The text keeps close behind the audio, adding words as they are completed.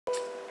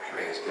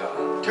Praise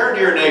God. Turn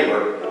to your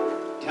neighbor.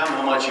 Tell them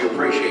how much you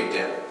appreciate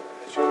them.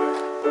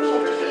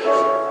 Don't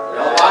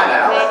lie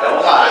now.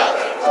 Don't lie.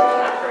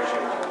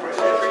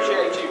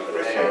 Appreciate you.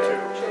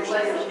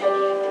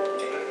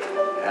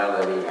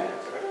 Hallelujah.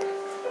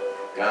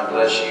 God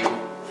bless you.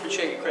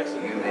 Appreciate you, Chris.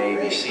 You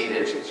may be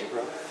seated.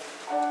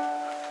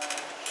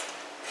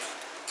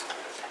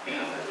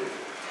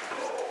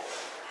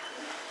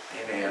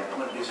 Amen. I'm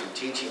going to do some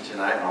teaching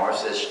tonight. And ours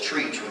says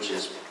treach, which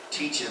is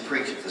teach and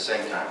preach at the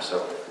same time.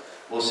 So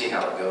we'll see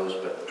how it goes.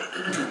 But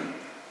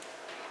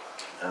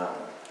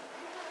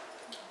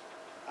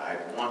I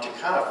want to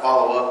kind of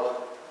follow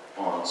up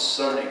on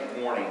Sunday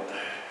morning.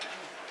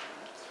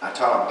 I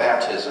taught on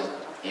baptism,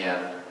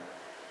 and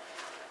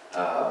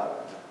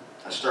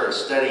I started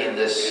studying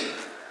this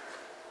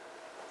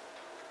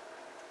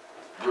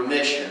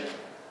remission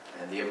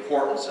and the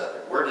importance of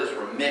it. Where does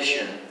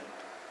remission,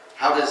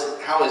 how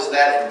is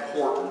that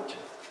important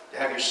to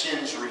have your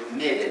sins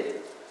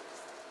remitted?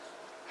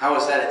 How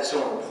is that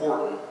so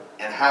important,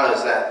 and how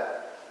is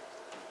that?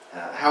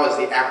 How is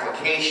the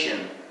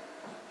application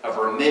of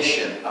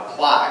remission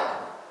applied?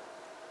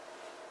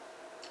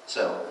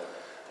 So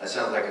that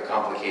sounds like a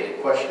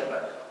complicated question,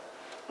 but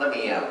let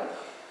me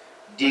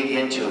dig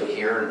into it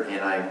here,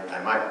 and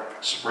I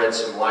might spread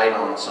some light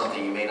on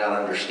something you may not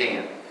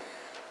understand.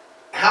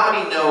 How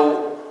many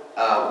know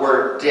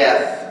where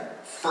death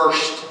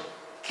first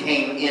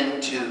came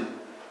into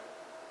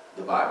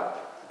the Bible?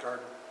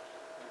 Garden.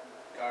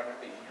 Garden.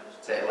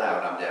 Say it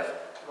loud, I'm deaf.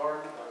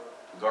 Garden.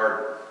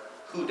 Garden.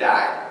 Who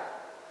died?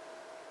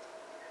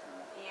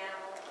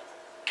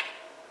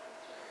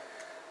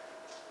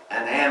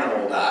 An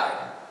animal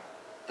died.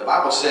 The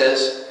Bible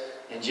says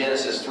in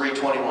Genesis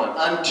 3:21,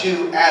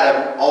 unto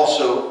Adam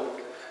also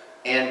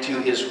and to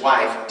his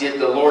wife did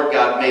the Lord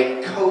God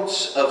make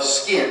coats of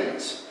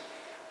skins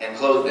and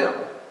clothe them.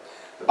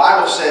 The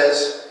Bible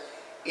says,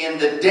 in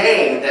the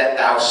day that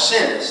thou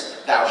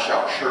sinnest, thou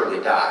shalt surely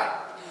die.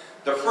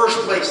 The first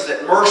place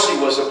that mercy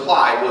was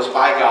applied was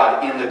by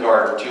God in the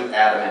garden to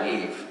Adam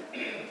and Eve.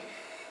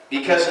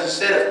 Because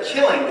instead of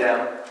killing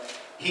them,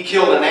 he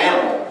killed an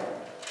animal,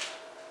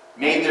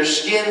 made their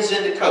skins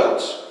into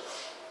coats,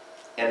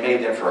 and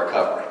made them for a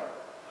covering.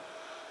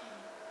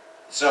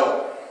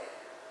 So,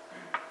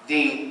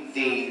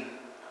 the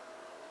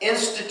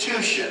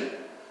institution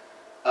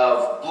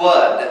of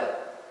blood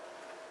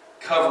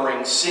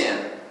covering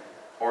sin,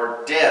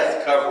 or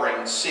death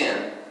covering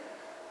sin,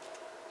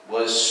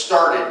 was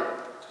started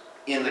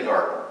in the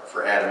garden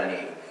for Adam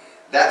and Eve.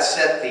 That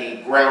set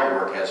the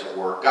groundwork, as it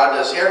were. God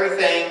does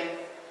everything,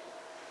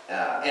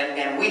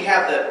 and we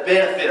have the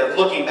benefit of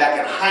looking back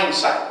in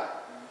hindsight.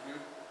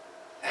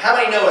 How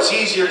many know it's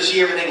easier to see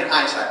everything in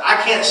hindsight? I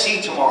can't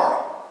see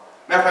tomorrow.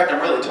 Matter of fact,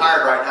 I'm really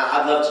tired right now.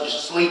 I'd love to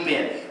just sleep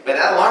in. But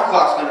that alarm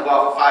clock's going to go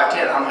off at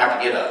 5:10. I'm going to have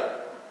to get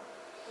up.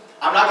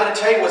 I'm not going to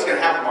tell you what's going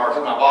to happen tomorrow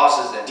because my boss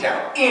is in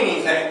town.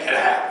 Anything could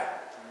happen.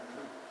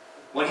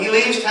 When he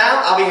leaves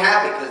town, I'll be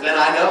happy because then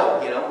I know,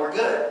 we're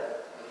good.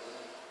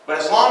 But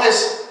as long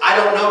as I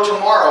don't know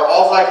tomorrow,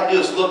 all I can do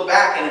is look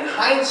back. And in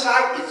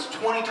hindsight, it's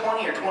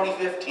 2020 or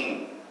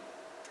 2015.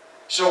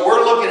 So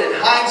we're looking in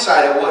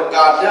hindsight at what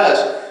God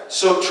does.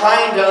 So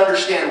trying to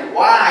understand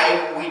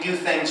why we do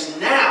things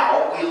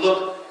now, we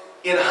look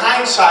in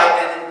hindsight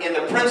and in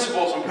the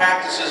principles and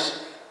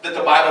practices that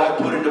the Bible had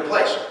put into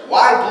place.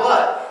 Why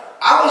blood?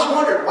 I always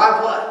wondered, why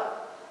blood?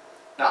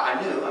 Now,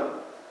 I knew, in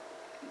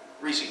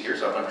recent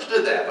years I've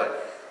understood that,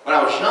 but when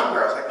I was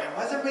younger, I was like, man,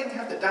 why does everybody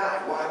have to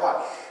die?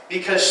 Why?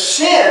 Because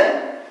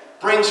sin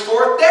brings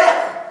forth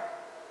death.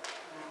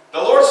 The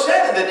Lord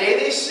said, in the day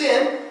they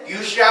sin,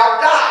 you shall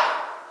die.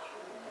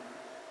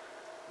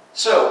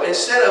 So,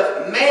 instead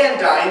of man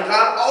dying,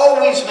 God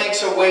always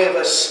makes a way of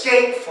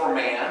escape for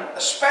man,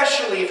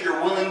 especially if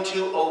you're willing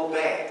to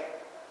obey.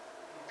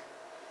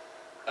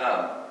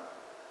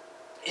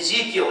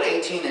 Ezekiel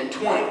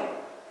 18:20.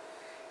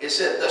 It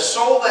said, the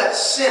soul that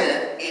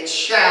sinneth, it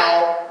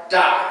shall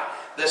die.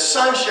 The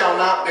Son shall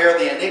not bear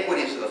the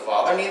iniquities of the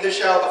Father, neither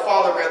shall the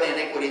Father bear the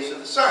iniquities of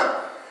the Son.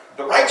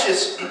 The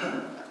righteousness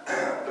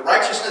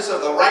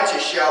of the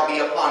righteous shall be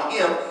upon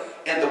him,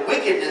 and the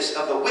wickedness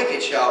of the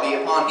wicked shall be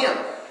upon him.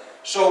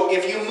 So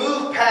if you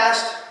move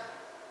past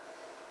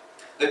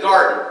the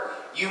garden,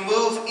 you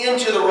move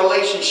into the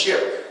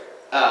relationship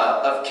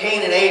of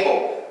Cain and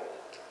Abel.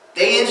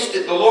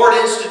 The Lord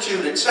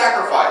instituted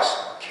sacrifice.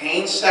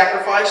 Cain's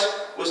sacrifice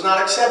was not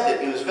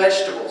accepted. It was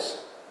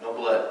vegetables, no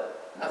blood.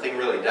 Nothing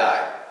really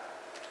died.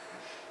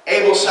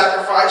 Abel's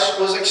sacrifice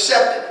was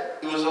accepted.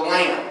 It was a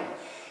lamb.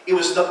 It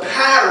was the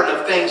pattern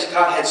of things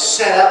God had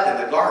set up in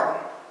the garden.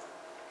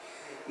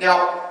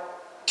 Now,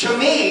 to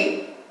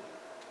me,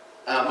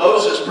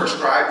 Moses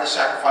prescribed the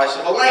sacrifice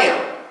of a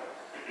lamb.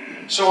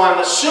 So I'm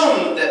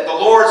assuming that the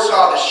Lord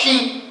saw the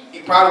sheep.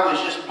 He probably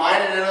was just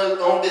minding his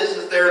own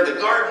business there in the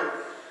garden.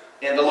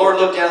 And the Lord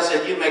looked down and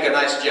said, you make a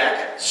nice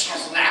jacket.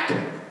 Snap.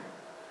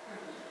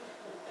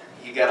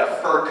 You got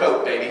a fur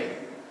coat, baby.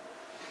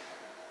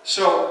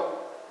 So,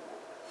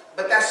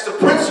 but that's the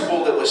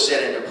principle that was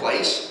set into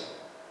place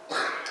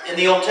in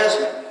the Old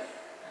Testament.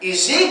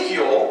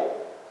 Ezekiel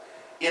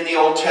in the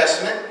Old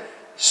Testament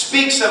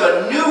speaks of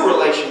a new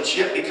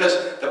relationship,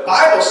 because the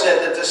Bible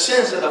said that the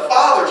sins of the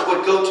fathers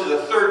would go to the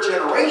third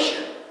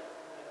generation.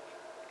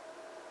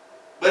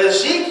 But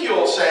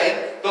Ezekiel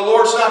saying the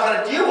Lord's not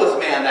going to deal with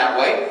man that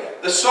way.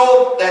 The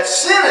soul that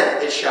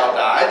sinneth, it shall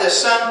die. The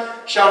son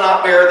shall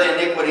not bear the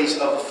iniquities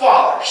of the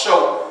father.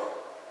 So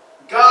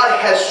God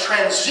has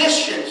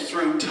transitioned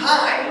through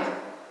time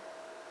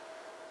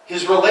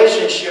His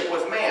relationship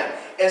with man.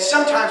 And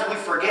sometimes we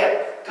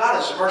forget, God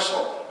is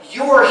merciful.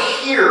 You're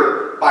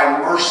here by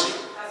mercy.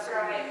 That's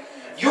right.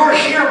 You're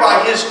here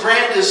by His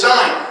grand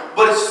design.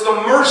 But it's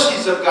the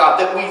mercies of God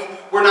that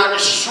we're not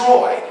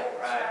destroyed.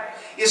 Right.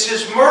 It's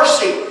His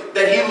mercy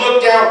that He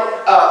looked down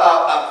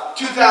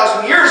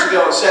 2,000 years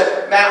ago and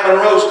said, Matt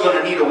Monroe's going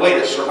to need a way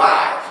to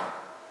survive.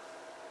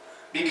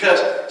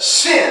 Because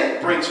sin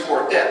brings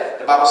forth death.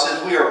 The Bible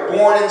says we are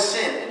born in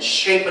sin and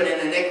shapen in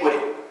iniquity.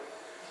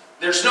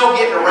 There's no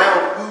getting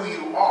around who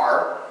you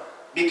are,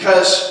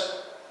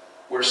 because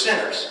we're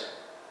sinners.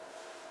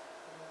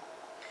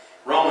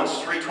 Romans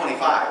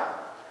 3:25.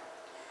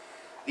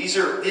 This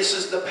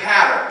is the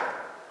pattern.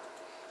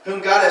 Whom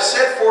God has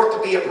set forth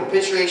to be a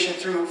propitiation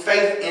through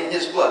faith in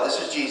His blood. This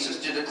is Jesus,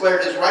 to declare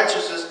His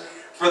righteousness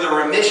for the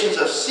remissions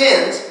of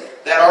sins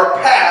that are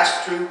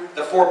past through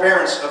the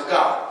forbearance of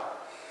God.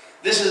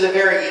 This is a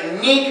very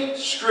unique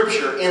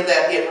scripture in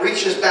that it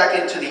reaches back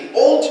into the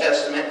Old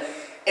Testament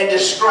and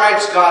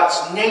describes God's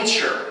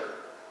nature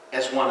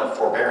as one of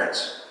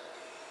forbearance.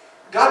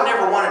 God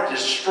never wanted to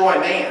destroy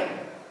man,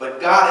 but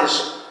God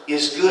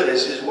is good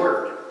as His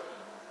word.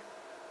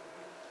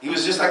 He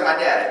was just like my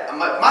dad.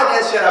 My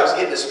dad said I was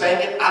getting a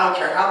spanking. I don't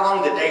care how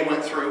long the day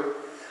went through.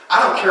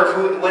 I don't care if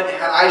we went and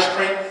had ice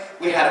cream.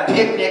 We had a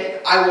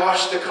picnic. I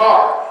washed the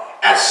car.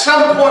 At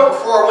some point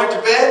before I went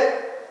to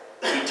bed,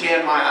 He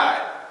tanned my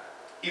hide.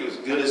 He was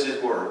good as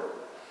His word.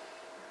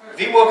 If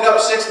He woke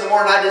up 6 in the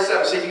morning, I did something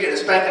and said, "You're getting a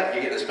spanking,"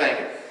 you're getting a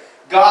spanking.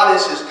 God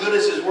is as good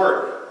as His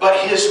word. But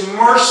His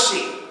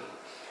mercy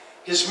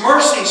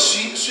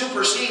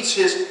supersedes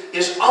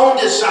His own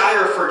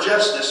desire for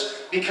justice,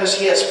 because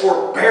He has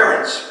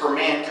forbearance for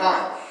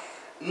mankind.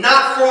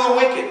 Not for the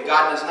wicked.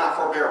 God does not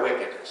forbear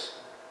wickedness.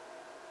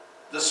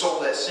 The soul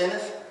that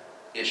sinneth,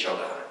 it shall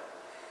die.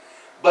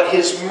 But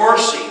His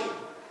mercy,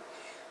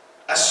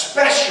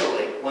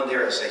 especially when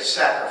there is a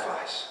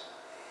sacrifice.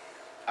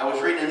 I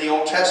was reading in the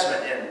Old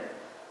Testament, and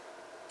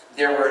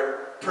there were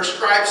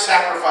prescribed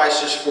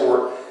sacrifices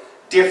for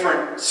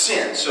different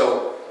sins.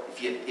 So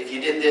if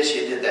you did this,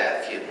 you did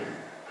that. If you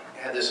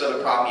had this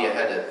other problem, you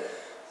had to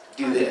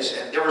do this.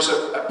 And there was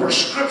a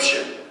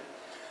prescription.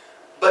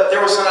 But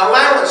there was an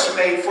allowance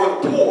made for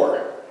the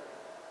poor.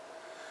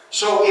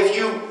 So if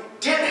you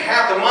didn't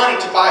have the money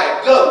to buy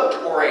a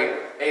goat or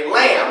a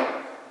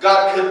lamb,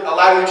 God could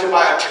allow you to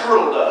buy a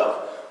turtle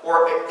dove.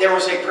 Or there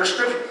was a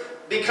prescription.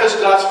 Because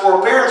God's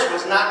forbearance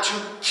was not to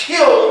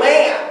kill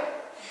man.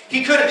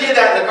 He could have did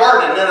that in the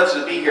garden and none of us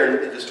would be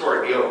here and the story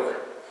would be over.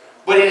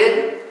 But He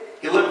didn't.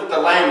 He looked at the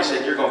lamb and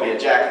said, "You're going to be a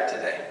jacket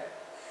today."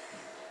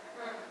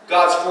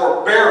 God's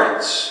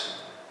forbearance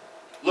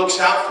looks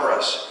out for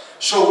us.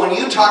 So when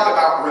you talk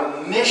about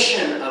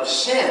remission of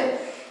sin,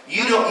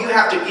 you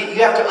have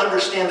to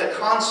understand the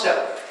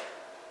concept.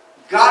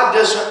 God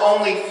doesn't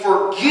only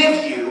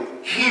forgive you,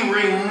 He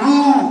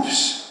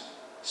removes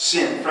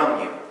sin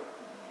from you.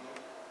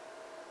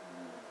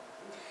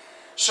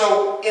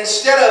 So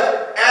instead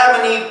of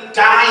Adam and Eve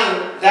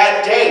dying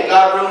that day,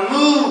 God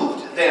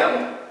removed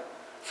them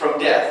from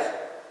death.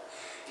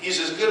 He's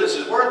as good as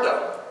His word,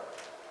 though.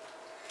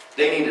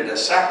 They needed a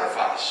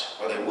sacrifice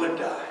or they would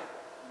die.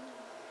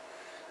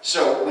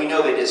 So we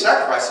know they did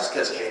sacrifices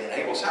because Cain and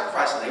Abel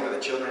sacrificed, and they were the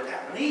children of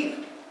Adam and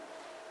Eve.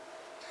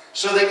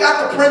 So they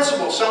got the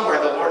principle somewhere.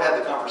 The Lord had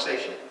the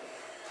conversation.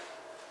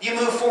 You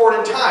move forward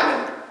in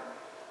time,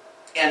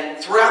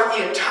 and throughout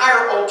the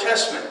entire Old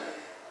Testament,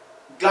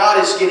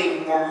 God is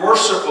getting more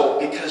merciful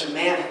because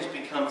man has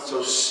become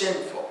so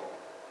sinful.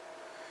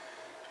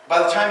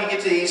 By the time you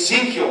get to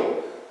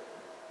Ezekiel,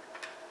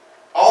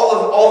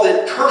 all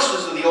the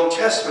curses of the Old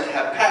Testament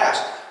have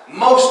passed.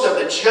 Most of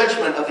the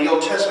judgment of the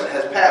Old Testament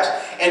has passed.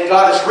 And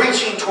God is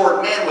reaching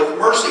toward man with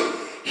mercy.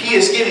 He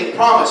is giving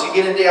promise. You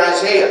get into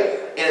Isaiah,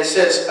 and it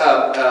says,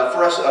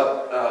 for us,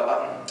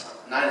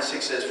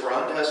 9:6 says, "For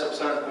unto us a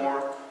son is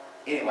born."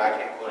 Anyway, I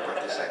can't quote it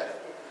right this second.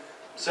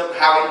 So,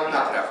 Howie,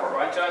 not that far. For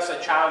unto us a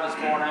child is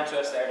born, unto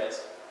us, there it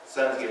is.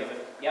 Son is given.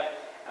 Yep.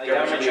 And the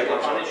government shall be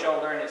upon His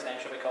shoulder, and His name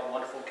shall be called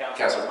Wonderful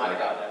Counselor, Mighty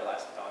God,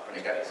 Everlasting Father,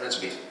 Prince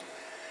of Peace.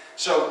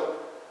 So,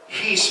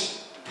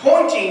 He's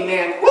pointing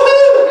man.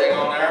 Woohoo! Hang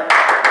on there.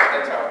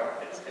 That's how.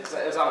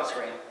 It's on the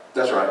screen.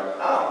 That's right.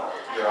 Oh,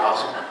 you're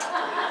awesome.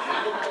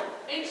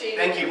 Hey, Chief.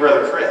 Thank you,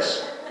 Brother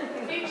Chris.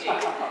 Hey, Chief.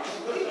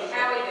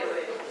 How we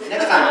doing?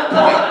 Next time,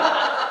 point.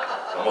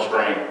 Almost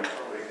brain.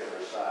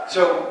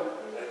 So,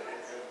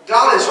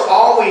 God has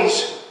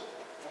always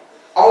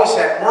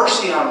had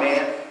mercy on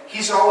man.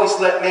 He's always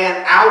let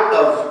man out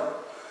of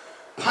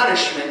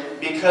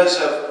punishment because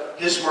of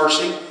His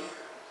mercy.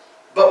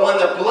 But when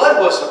the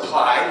blood was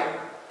applied,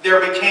 there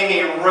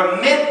became a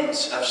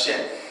remittance of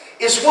sin.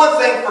 It's one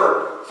thing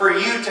for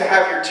you to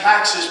have your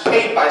taxes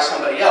paid by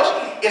somebody else.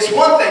 It's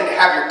one thing to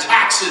have your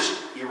taxes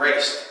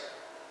erased.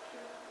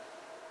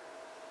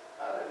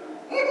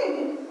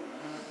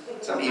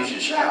 Some of you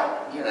should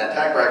shout. You're in that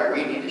tax bracket where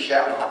you need to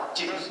shout,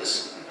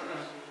 Jesus.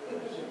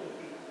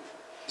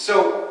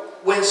 So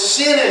when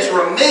sin is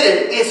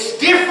remitted, it's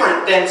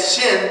different than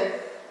sin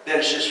that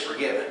is just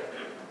forgiven.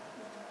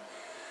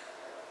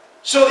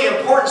 So the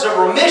importance of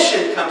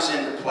remission comes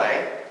into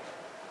play,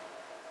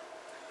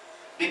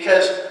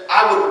 because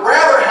I would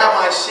rather have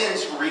my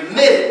sins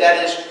remitted,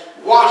 that is,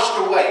 washed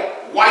away,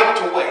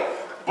 wiped away,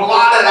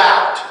 blotted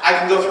out. I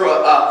can go through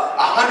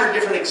 100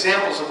 different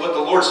examples of what the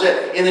Lord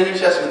said in the New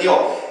Testament. The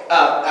Old.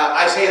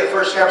 Isaiah, the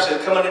first chapter,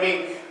 said, "Come unto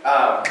me,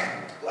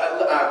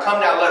 come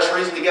now, let us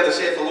reason together,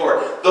 saith the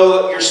Lord.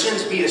 Though your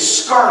sins be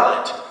as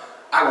scarlet,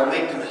 I will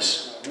make them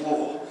as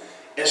wool.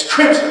 As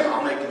crimson,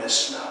 I'll make them as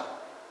snow."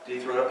 Did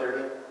he throw it up there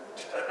again?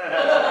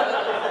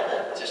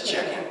 Just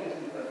checking.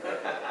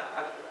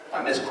 If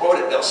I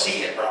misquoted, they'll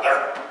see it,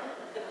 brother.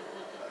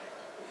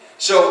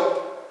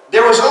 So,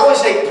 there was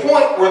always a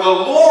point where the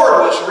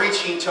Lord was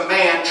reaching to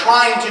man,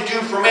 trying to do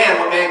for man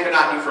what man could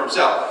not do for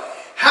himself.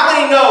 How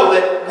many know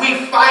that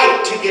we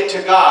fight to get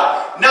to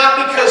God?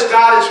 Not because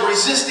God is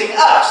resisting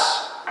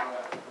us.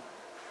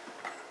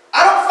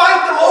 I don't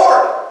fight the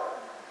Lord.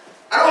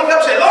 I don't wake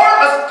up and say,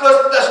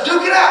 "Lord, let's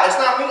duke it out." It's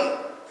not me.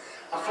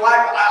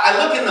 I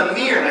look in the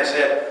mirror and I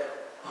said,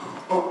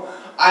 "Oh,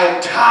 I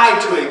am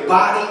tied to a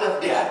body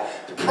of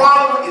death. The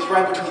problem is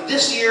right between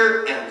this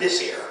ear and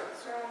this ear.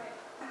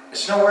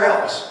 It's nowhere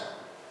else."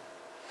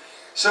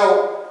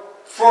 So,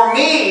 for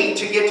me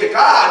to get to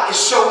God is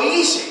so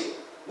easy.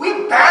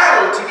 We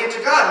battle to get to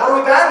God. Where are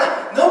we battling?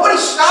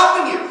 Nobody's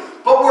stopping you.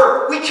 But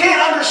we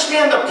can't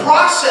understand the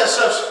process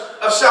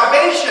of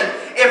salvation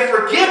and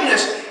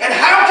forgiveness. And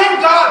how can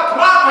God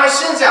blot my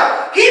sins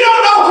out? He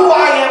don't know who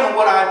I am and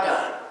what I've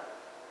done.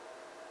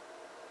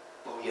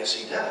 Oh, yes,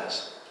 He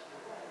does.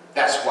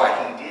 That's why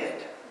He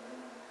did.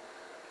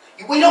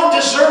 We don't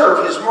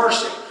deserve His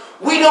mercy.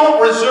 We don't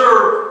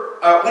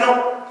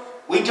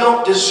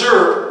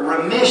deserve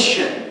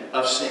remission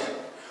of sin.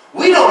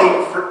 We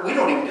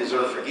don't even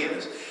deserve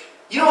forgiveness.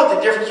 You know what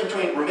the difference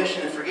between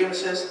remission and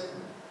forgiveness is?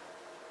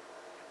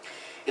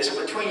 It's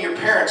between your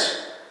parents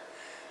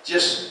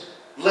just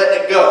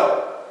letting it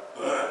go.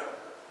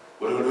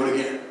 What do I do it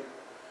again?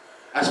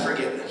 That's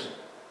forgiveness.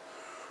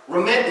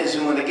 Remittance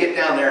is when they get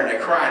down there and they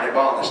cry and they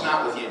bawl and it's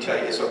not with you and tell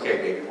you, "It's okay,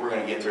 baby, we're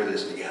going to get through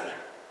this together."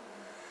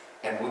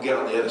 And we get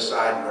on the other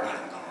side and we're not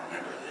even going to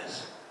remember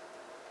this.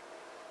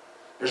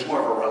 There's more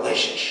of a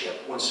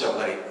relationship when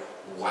somebody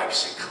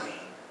wipes it clean.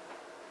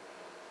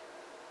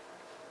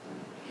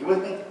 You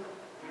with me?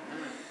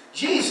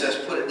 Jesus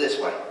put it this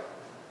way.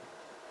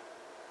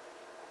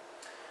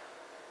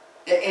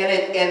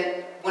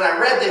 And when I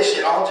read this,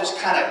 it all just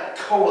kind of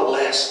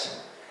coalesced.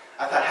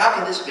 I thought, how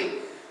can this be?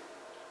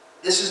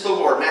 This is the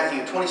Lord,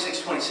 Matthew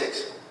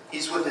 26:26.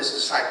 He's with His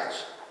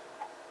disciples.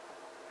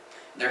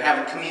 They're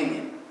having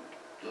communion.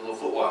 The little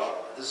foot wash.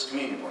 This is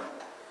communion part.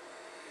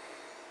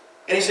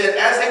 And He said,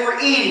 as they were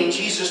eating,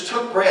 Jesus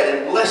took bread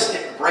and blessed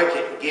it and brake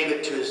it and gave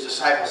it to His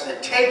disciples and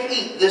said, "Take,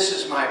 eat, this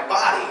is my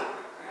body."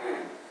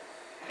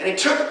 And He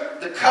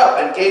took the cup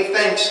and gave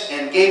thanks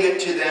and gave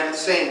it to them,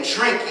 saying,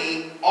 "Drink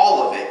ye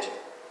all of it.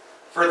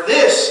 For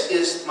this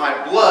is my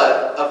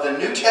blood of the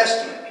New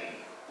Testament,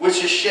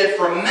 which is shed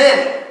for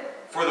many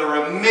for the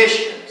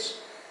remissions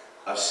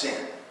of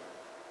sin."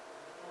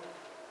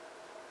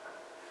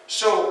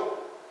 So,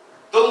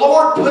 the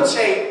Lord puts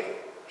the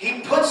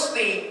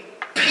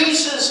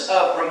pieces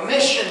of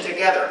remission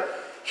together.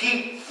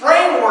 He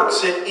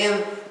frameworks it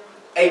in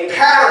a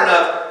pattern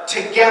of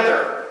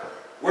together.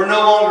 We're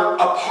no longer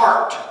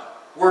apart.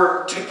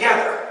 We're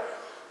together.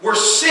 We're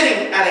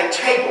sitting at a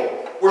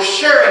table. We're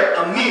sharing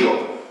a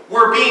meal.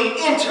 We're being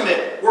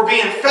intimate. We're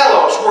being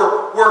fellows.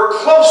 We're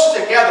close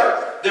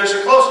together. There's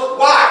a close...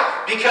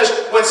 Why? Because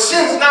when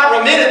sin's not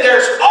remitted,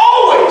 there's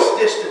always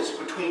distance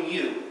between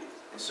you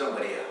and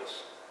somebody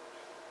else.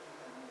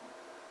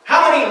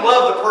 How many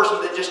love the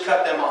person that just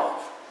cut them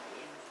off?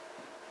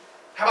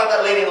 How about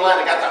that lady in the line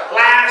that got the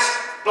last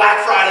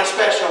Black Friday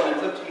special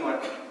and looked at you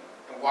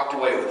and walked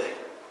away with it?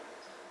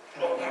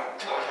 Oh, God,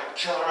 I'll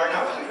kill her right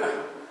now.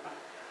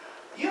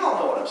 You don't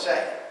know what I'm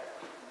saying.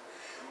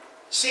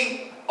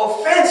 See,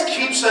 offense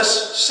keeps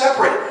us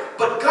separated.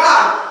 But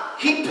God,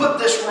 He put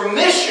this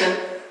remission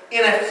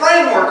in a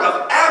framework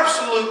of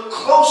absolute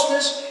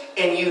closeness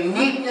and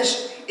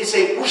uniqueness.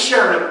 We're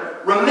sharing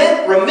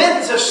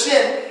remittance of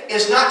sin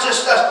is not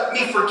just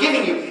me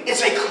forgiving you.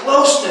 It's a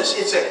closeness.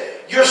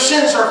 Your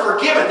sins are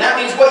forgiven. That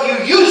means what you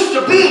used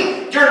to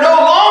be, you're no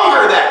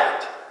longer that.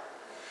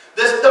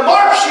 The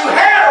marks you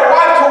had are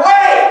wiped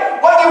away.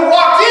 What you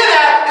walked in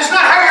at is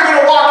not how you're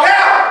going to walk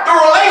out. The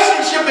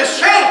relationship has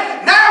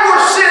changed. Now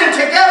we're sitting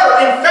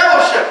together in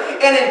fellowship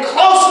and in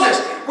closeness.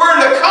 We're in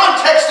the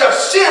context of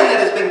sin that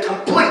has been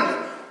completely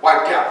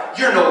wiped out.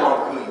 You're no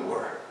longer who you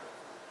were.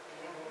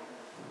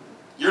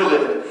 You're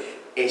living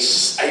a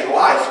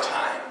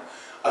lifetime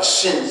of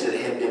sins that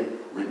have been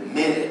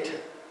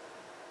remitted.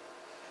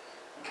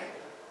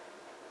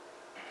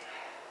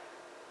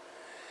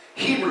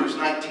 Hebrews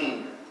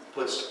 19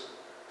 puts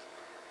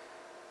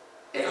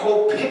a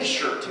whole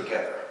picture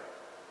together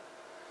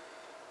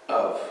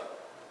of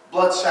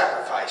blood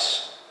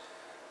sacrifice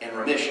and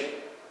remission.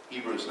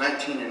 Hebrews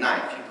 19 and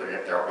 9. If you put it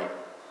up there, I'll read.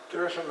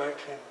 There isn't 19.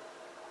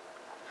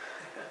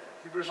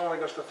 Hebrews only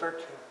goes to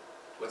 13.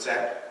 What's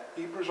that?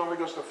 Hebrews only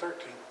goes to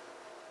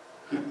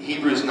 13.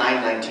 Hebrews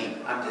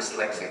 9:19. I'm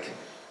dyslexic.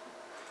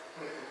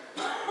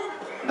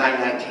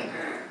 9:19.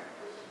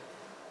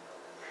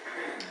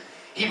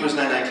 Hebrews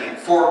 9:19.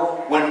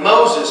 For when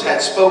Moses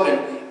had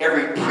spoken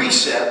every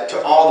precept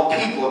to all the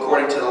people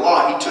according to the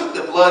law, he took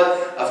the blood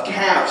of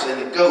calves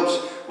and the goats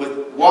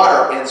with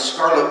water and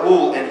scarlet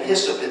wool and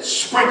hyssop and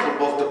sprinkled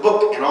both the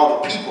book and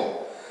all the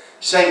people,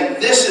 saying,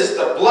 This is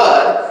the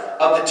blood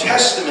of the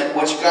testament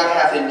which God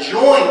hath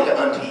enjoined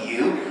unto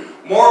you.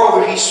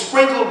 Moreover, he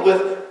sprinkled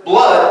with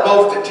blood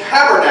both the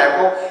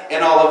tabernacle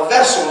and all the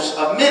vessels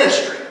of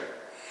ministry.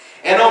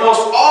 And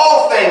almost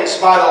all things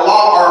by the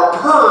law are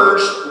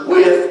purged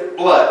with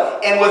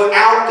blood. And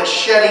without the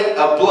shedding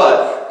of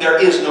blood, there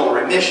is no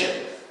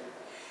remission.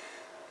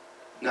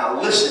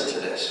 Now listen to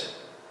this.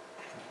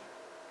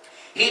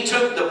 He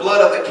took the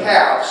blood of the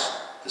calves,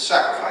 the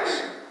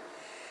sacrifice,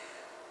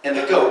 and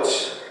the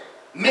goats,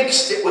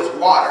 mixed it with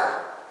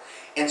water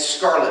and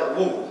scarlet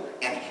wool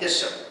and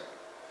hyssop.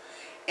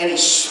 And he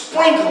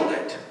sprinkled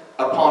it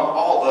upon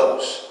all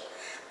those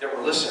that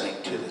were listening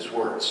to his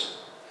words.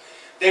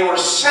 They were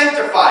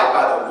sanctified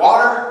by the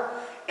water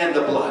and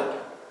the blood.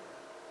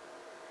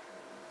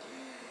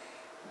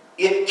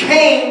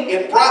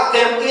 It brought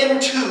them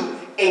into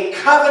a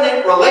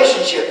covenant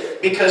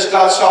relationship because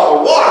God saw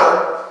the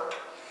water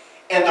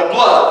and the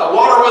blood. The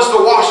water was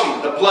the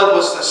washing, the blood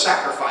was the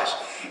sacrifice.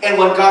 And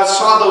when God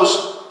saw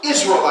those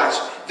Israelites,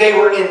 they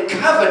were in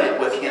covenant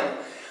with him.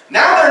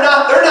 Now you're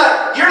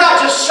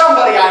not just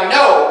somebody I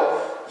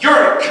know,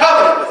 you're in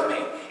covenant with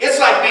me. It's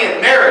like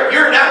being married.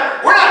 We're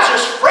not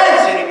just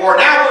friends anymore.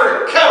 Now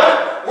we're in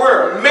covenant.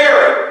 We're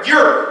married.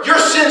 Your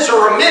sins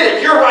are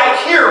remitted. You're right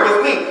here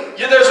with me.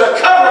 There's a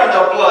covering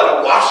of blood,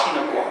 a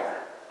washing of water.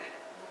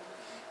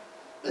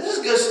 This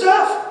is good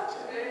stuff.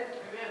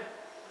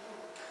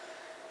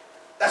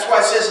 That's why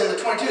it says in the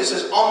 22, it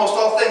says, almost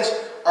all things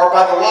are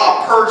by the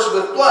law purged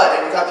with blood,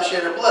 and without the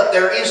shedding of blood,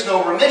 there is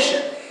no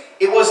remission.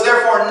 It was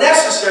therefore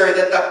necessary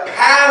that the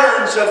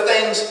patterns of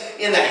things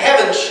in the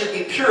heavens should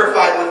be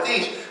purified with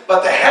these,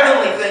 but the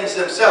heavenly things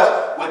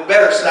themselves with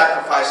better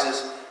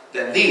sacrifices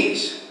than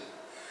these.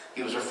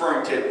 He was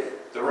referring to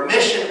the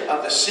remission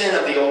of the sin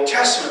of the Old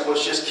Testament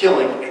was just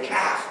killing a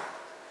calf.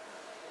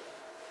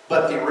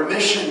 But the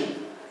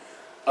remission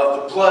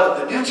of the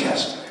blood of the New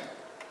Testament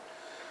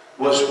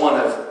was one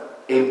of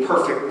a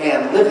perfect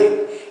man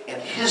living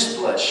and his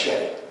blood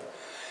shedding.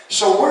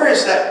 So where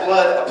is that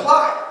blood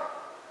applied?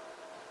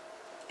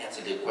 That's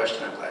a good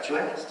question. I'm glad you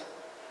asked.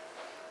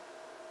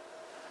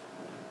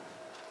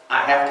 I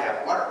have to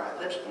have water.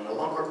 My lips will no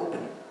longer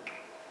open.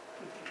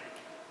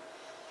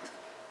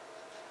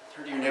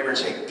 Turn to your neighbor and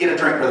say, get a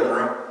drink, Brother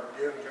Monroe.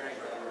 Get a drink,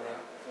 Brother Monroe.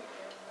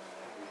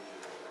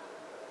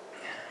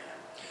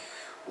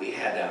 We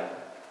had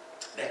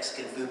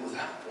Mexican food with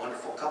a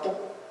wonderful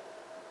couple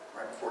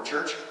right before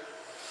church.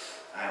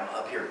 I am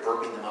up here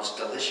burping the most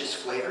delicious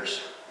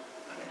flavors.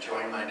 I'm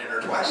enjoying my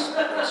dinner twice.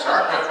 I'm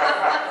sorry.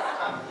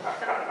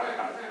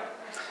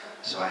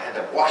 So I had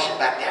to wash it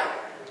back down.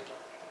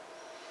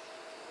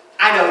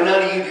 I know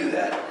none of you do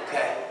that,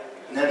 okay?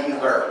 None of you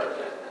learned.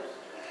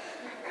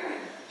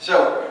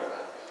 So,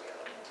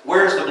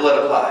 where's the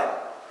blood applied?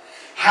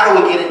 How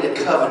do we get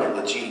into covenant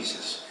with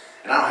Jesus?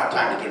 And I don't have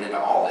time to get into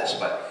all this,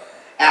 but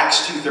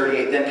Acts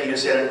 2:38, then Peter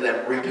said unto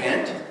them,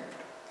 repent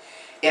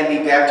and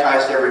be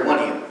baptized every one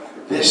of you.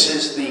 This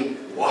is the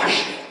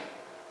washing.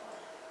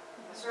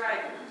 That's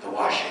right. The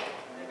washing.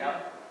 There you go.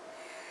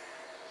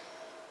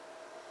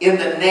 In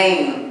the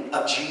name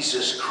of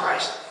Jesus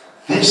Christ.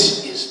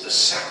 This is the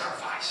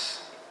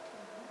sacrifice.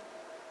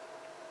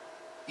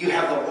 You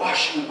have the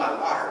washing by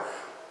water.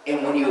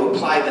 And when you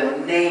apply the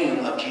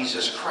name of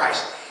Jesus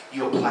Christ,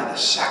 you apply the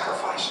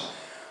sacrifice.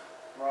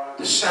 Right.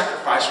 The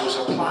sacrifice was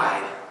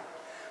applied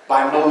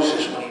by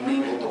Moses when he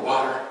mingled the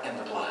water and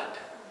the blood.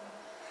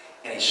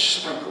 And he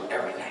sprinkled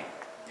everything.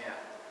 Yeah.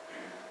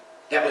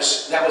 That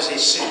was a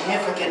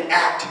significant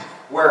act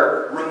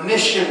where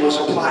remission was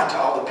applied to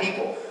all the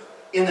people.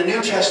 In the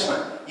New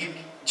Testament,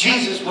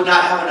 Jesus would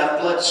not have enough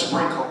blood to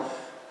sprinkle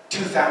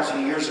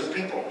 2,000 years of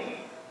people.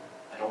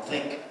 I don't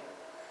think.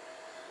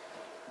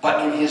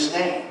 But in his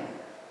name,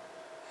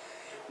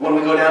 when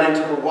we go down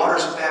into the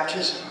waters of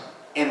baptism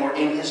and we're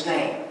in his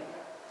name,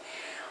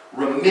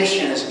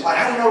 remission is applied.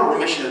 How do you know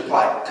remission is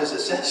applied? Because it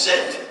says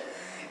it.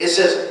 It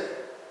says,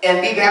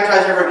 and be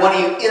baptized every one of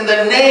you in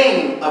the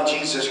name of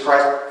Jesus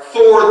Christ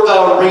for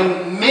the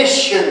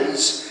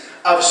remissions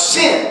of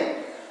sin.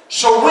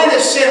 So when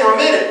is sin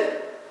remitted?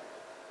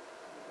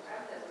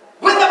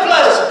 When the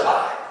blood is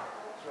applied.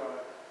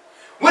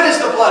 When is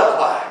the blood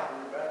applied?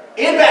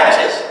 In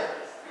baptism.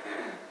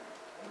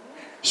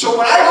 So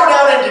when I go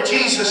down into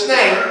Jesus'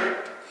 name,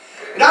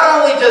 not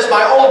only does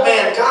my old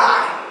man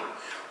die,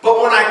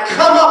 But when I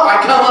come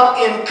up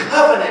in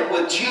covenant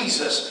with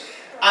Jesus.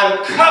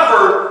 I'm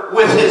covered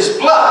with His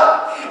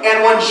blood.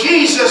 And when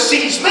Jesus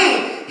sees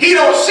me, He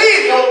don't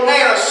see the old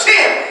man of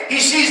sin. He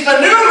sees the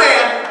new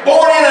man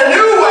born in a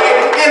new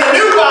way, in a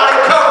new body,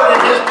 covered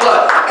in His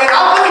blood. And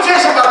let me tell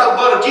you something about the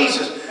blood of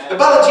Jesus. The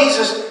blood of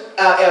Jesus,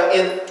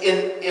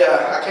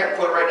 I can't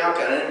quote it right now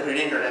because I didn't put it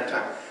in here at that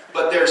time.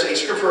 But there's a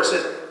scripture where it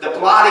says, the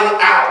blotting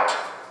out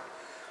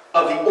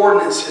of the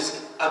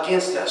ordinances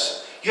against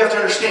us. You have to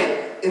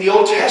understand, in the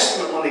Old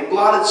Testament, when they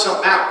blotted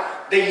something out,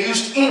 they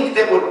used ink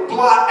that would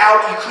blot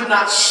out. You could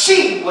not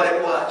see what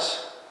it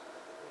was.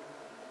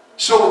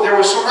 So there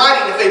was some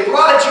writing. If they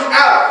blotted you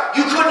out,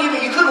 you couldn't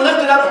lift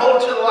it up and hold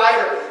it to the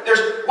light.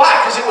 Why?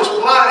 Because it was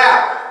blotted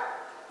out.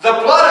 The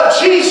blood of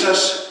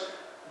Jesus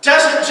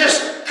doesn't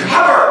just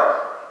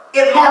cover.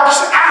 It marks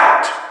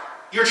out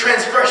your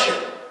transgression.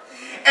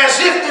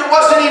 As if it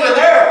wasn't even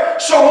there.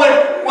 So when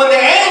the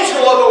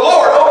angel of the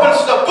Lord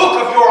opens the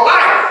book of your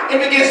life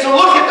and begins to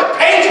look at the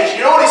pages,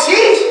 you know what he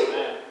sees?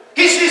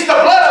 He sees the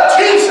blood of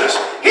Jesus.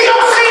 He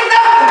don't see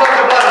nothing but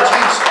the blood of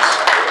Jesus.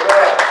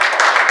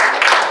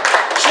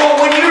 So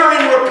when you're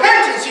in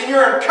repentance and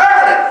you're in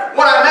covenant,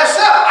 when I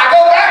mess up, I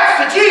go back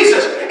to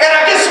Jesus and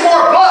I get some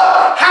more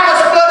blood. How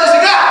much blood does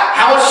He got?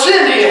 How much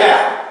sin do you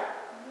have?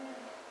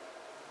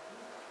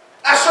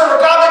 I serve a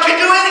God that can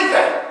do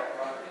anything.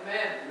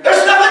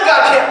 There's nothing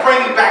God can't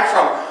bring you back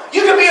from.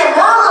 You can be a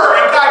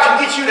murderer and God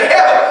can get you to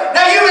heaven.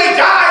 Now you may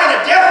die in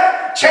a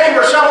death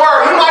chamber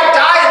somewhere. You might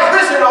die in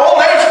prison in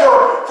old age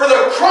for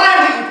the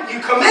crime that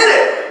you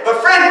committed. But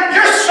friend,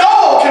 your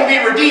soul can be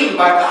redeemed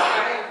by God.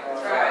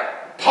 That's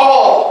right.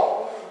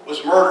 Paul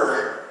was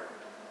murdered.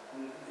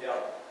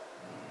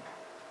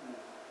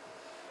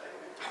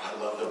 I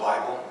love the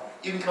Bible.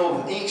 You can come up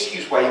with any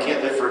excuse why you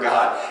can't live for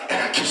God.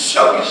 And I can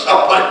show you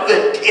somebody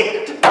that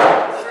did.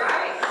 That's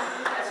right.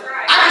 That's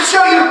right. I can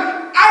show you.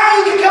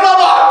 You can come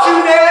up to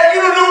that.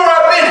 You don't know where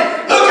I've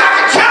been. Look, I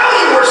can tell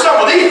you where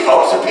some of these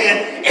folks have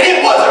been. And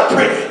it wasn't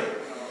pretty.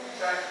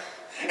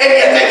 And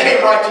yet they came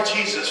right to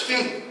Jesus'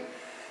 feet.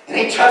 And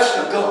He touched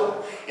them,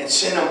 go, and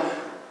sent them.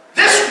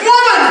 This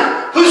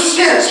woman whose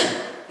sins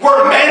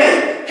were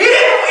many. He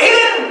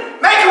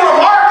didn't make a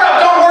remark of,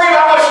 don't worry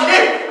about what she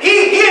did.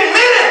 He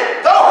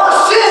admitted, though her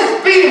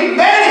sins be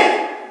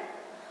many,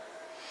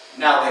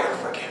 now they are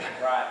forgiven.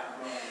 Right.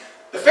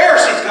 The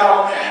Pharisees got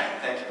all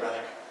mad. Thank you, brother.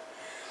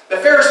 The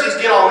Pharisees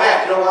get all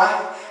mad. You know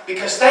why?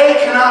 Because they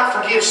cannot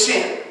forgive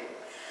sin.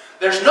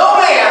 There's no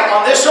man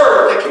on this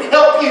earth that can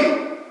help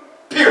you.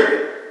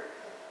 Period.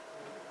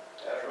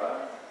 That's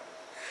right.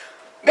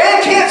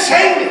 Man can't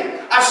save me.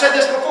 I've said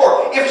this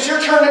before. If it's your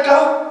turn to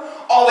go,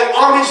 all the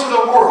armies of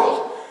the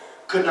world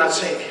could not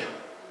save you.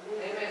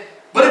 Amen.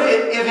 But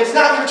if it's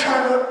not your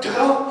turn to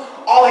go,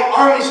 all the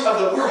armies of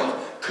the world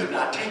could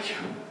not take you.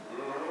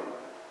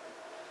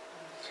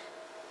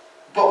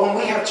 But when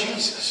we have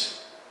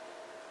Jesus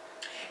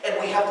and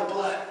we have the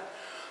blood,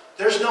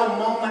 there's no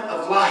moment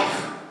of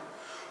life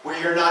where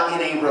you're not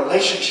in a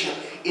relationship,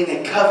 in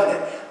a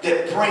covenant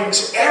that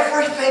brings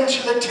everything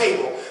to the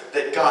table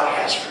that God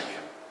has for you.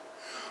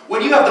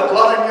 When you have the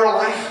blood in your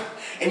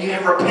life and you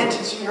have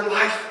repentance in your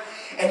life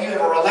and you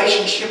have a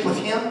relationship with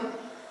Him,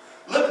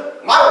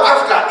 look, my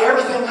wife's got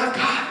everything I've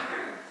got.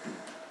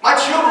 My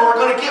children are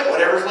going to get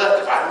whatever's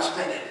left if I don't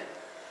spend it.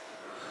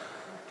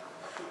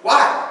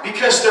 Why?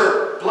 Because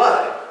they're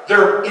blood.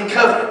 They're in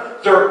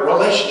covenant. They're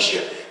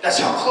relationship. That's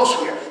how close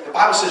we are. The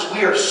Bible says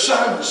we are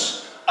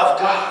sons of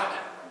God.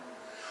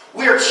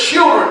 We are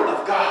children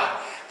of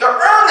God. The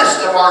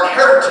earnest of our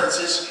inheritance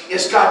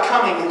is God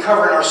coming and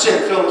covering our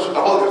sin, filling us with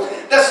the Holy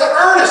Ghost. That's the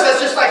earnest. That's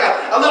just like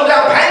a little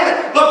down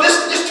payment. Look,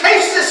 just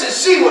taste this and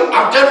see what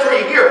I've done for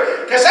you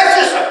here. Because that's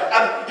just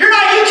you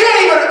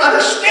can't even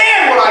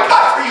understand what I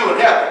got for you in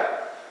heaven.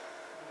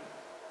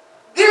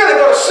 You're going to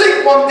go to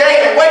sleep one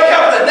day and wake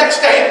up the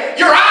next day.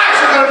 Your eyes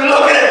are going to be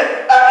looking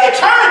at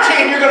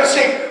eternity and you're going to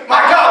say,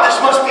 my God, this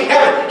must be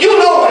heaven. You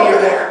know when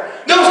you're there.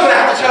 No one's going to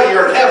have to tell you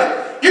you're in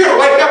heaven. You're going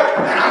to wake up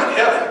and I'm in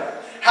heaven.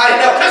 How do you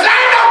know? Because there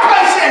ain't no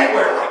place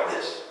anywhere like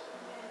this.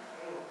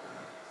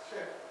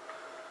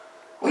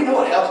 We know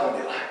what hell's going to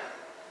be like.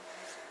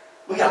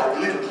 We got a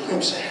little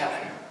glimpse of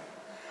heaven.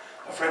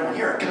 But friend, when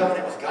you're in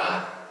covenant with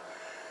God,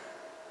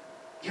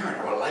 you're in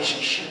a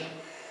relationship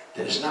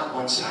that is not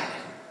one-sided.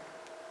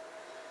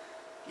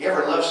 You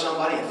ever love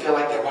somebody and feel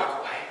like they walk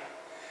away?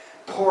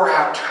 Pour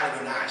out, try to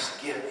be nice,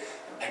 to give,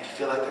 and you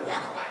feel like they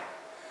walk away.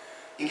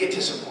 You get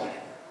disappointed.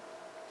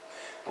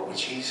 But with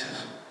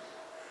Jesus,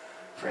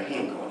 friend, He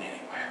ain't going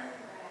anywhere.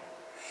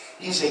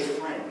 He's a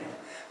friend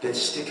that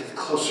sticketh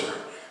closer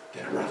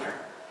than a brother.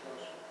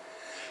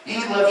 He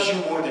loves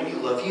you more than you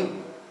love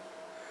you.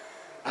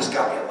 That's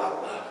got to be a lot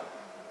of love.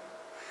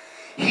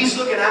 He's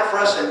looking out for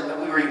us,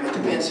 and we were eating with the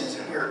Bensons,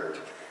 and we were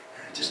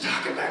just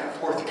talking back and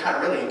forth, and kind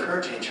of really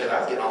encouraging each other. I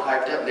was getting all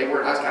hyped up, and they were,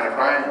 and I was kind of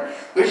crying, and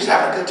we were just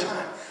having a good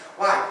time.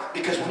 Why?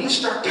 Because when you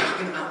start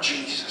talking about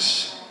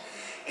Jesus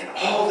and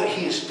all that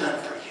He has done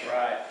for you,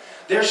 right,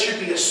 there should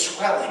be a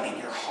swelling in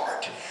your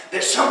heart.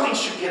 That something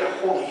should get a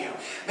hold of you.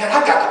 Man,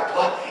 I've got the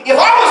blood. If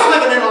I was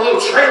living in a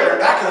little trailer in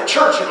back of to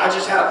church and I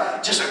just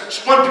had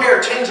just one pair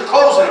of change of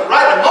clothes and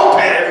riding a moped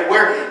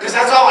everywhere because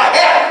that's all I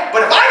had.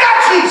 But if I got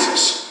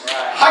Jesus,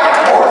 I got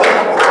more than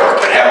the world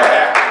could ever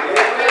have.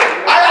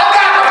 I've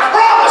got a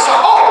promise, a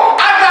hope.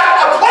 I've got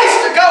a place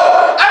to go.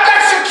 I've got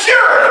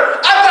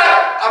security.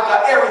 I've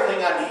got everything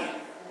I need.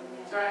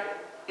 That's right.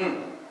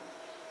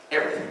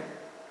 Everything.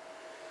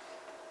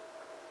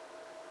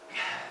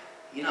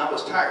 You know, I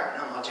was tired.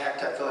 Now I'm all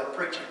jacked up, feel like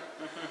preaching.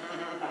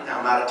 Now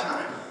I'm out of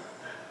time.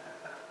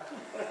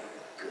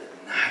 Good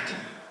night.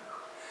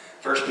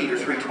 1 Peter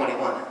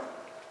 3:21.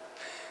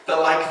 The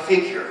like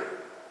figure.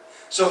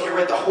 So if you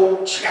read the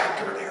whole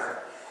chapter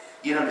there,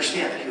 you'd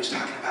understand that he was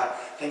talking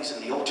about things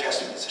in the Old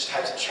Testament, such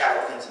types of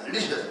shadow things in the New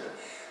Testament.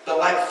 The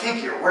like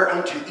figure,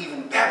 whereunto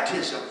even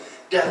baptism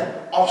doth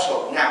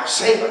also now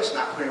save us,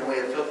 not putting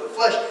away the filth of the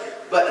flesh,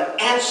 but an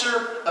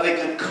answer of a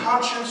good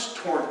conscience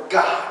toward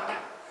God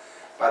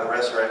by the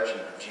resurrection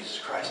of Jesus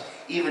Christ.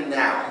 Even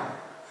now,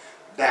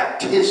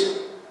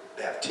 baptism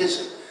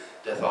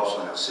doth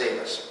also now save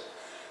us.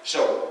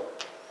 So,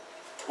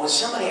 when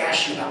somebody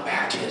asks you about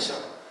baptism,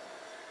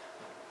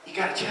 you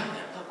got to tell them,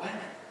 look, wait a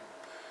minute.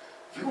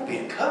 If you're going to be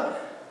in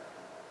covenant,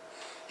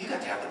 you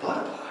got to have the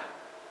blood applied.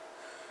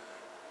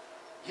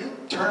 You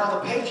turn all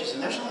the pages,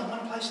 and there's only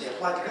one place they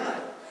apply the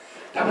blood.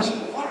 That was in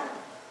the water.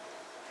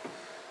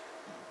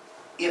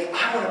 If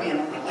I want to be in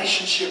a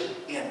relationship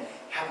and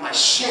have my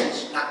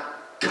sins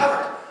not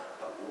covered,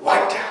 but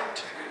wiped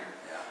out,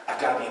 I've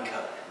got to be in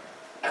covenant.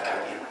 I've got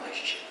to be in a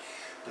relationship.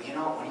 But you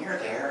know, when you're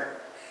there,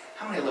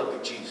 how many love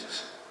good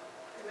Jesus?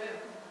 Amen.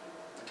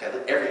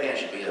 Okay, every hand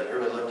should be up.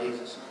 Everybody love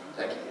Jesus?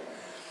 Thank you.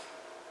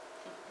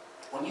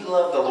 When you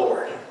love the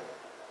Lord,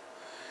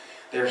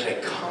 there's a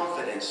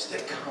confidence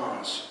that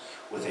comes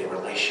with a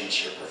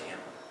relationship with Him.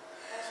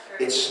 That's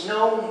true. It's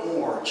no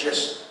more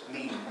just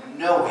me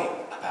knowing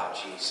about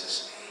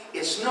Jesus.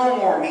 It's no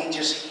more me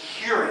just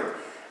hearing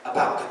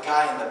about the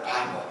guy in the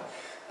Bible.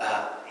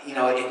 You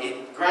know,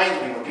 it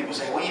grinds me when people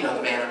say, well, you know,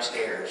 the man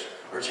upstairs,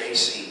 or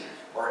JC,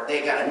 or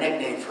they got a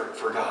nickname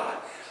for God.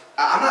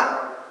 I'm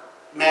not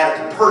mad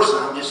at the person.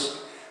 I'm just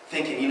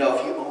thinking, you know,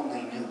 if you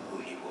only knew who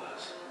he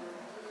was.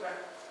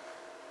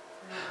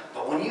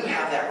 But when you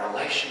have that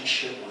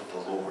relationship with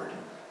the Lord,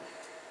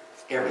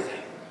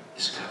 everything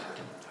is covered.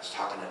 I was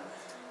talking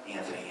to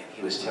Anthony, and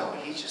he was telling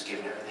me he's just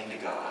giving everything to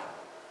God.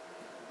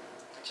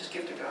 Just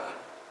give it to God.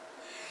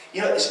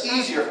 You know, it's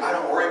easier if I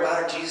don't worry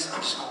about it. Jesus,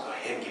 I'm just going to go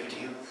ahead and give it to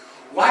you.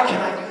 Why can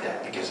I do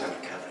that? Because I'm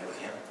in covenant with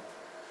Him.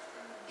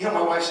 You know,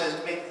 my wife says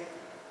to me,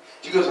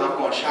 she goes, I'm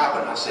going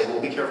shopping. I say, well,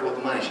 be careful with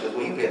the money. She goes,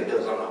 well, you pay the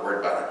bills. I'm not worried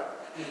about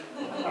it.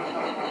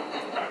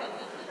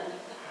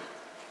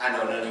 I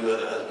know none of you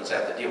other husbands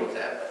have to deal with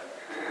that,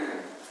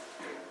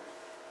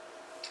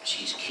 but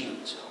she's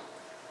cute, so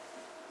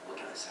what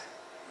can I say?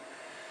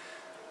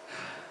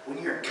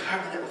 When you're in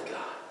covenant with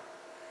God,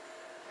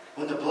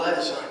 when the blood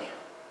is on you,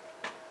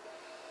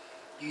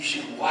 you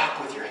should walk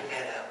with your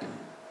head up,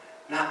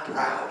 not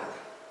proud.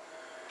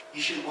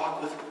 You should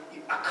walk with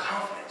a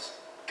confidence.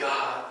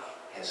 God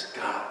has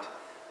got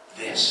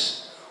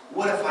this.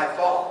 What if I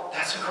fall?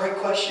 That's a great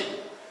question.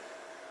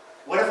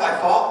 What if I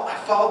fall? I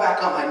fall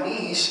back on my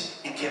knees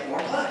and get more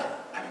blood.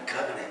 I'm in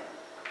covenant.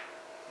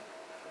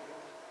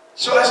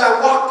 So as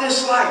I walk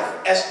this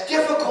life, as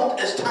difficult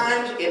as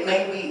times it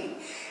may be,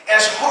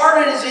 as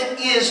hard as it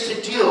is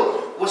to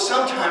deal with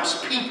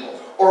sometimes people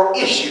or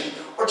issues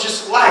or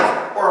just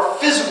life or a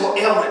physical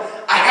ailment,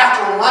 I have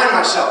to remind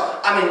myself,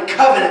 I'm in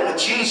covenant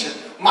with Jesus.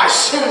 My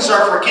sins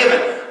are forgiven.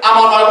 I'm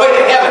on my way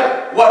to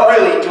heaven. What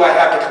really do I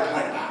have to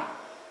complain about?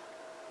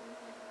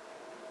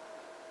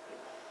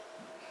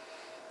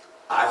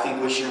 I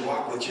think we should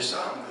walk with just,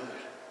 I'm good.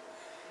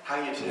 How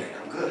are you today?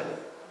 I'm good.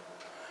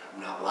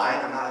 I'm not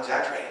lying. I'm not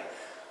exaggerating.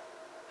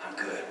 I'm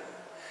good.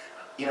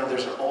 You know,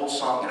 there's an old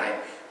song, and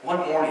one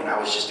morning I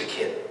was just a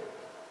kid.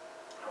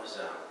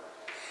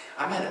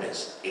 I might have been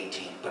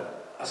 18,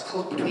 but I was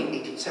close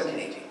between 17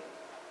 and 18.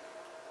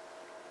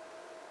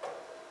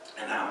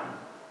 And I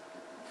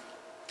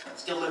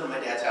still live in my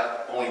dad's house,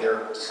 only there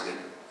to sleep.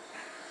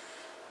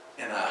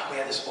 And we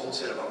had this old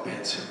set of bunk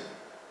beds.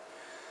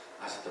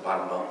 I was at the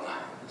bottom bunk, my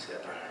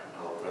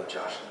little brother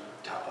Josh in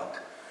the top bunk.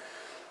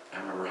 I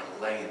remember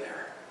laying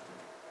there.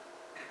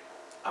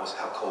 I was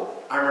out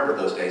cold. I remember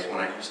those days when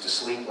I used to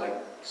sleep like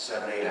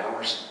 7, 8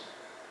 hours.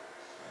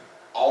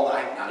 All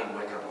night, not even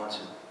wake up once.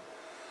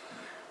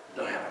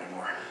 Don't happen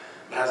anymore.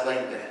 But I was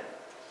laying in bed.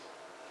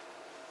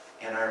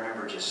 And I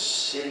remember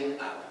just sitting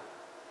up.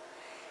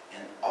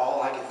 And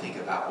all I could think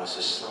about was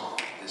this song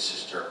that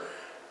Sister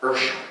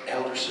Urshan,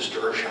 Elder Sister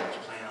Urshan, was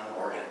playing on the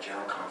organ at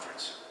General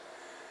Conference.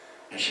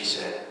 And she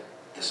said,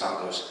 the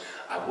song goes,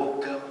 I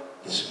woke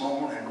up this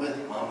morning with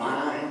my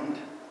mind,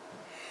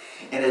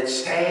 and it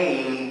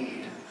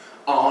stayed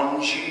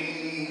on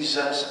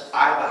Jesus.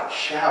 I about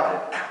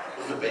shouted out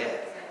of the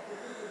bed.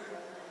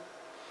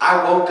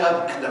 I woke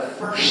up, and the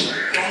first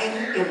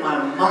thing in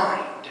my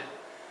mind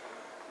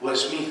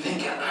was me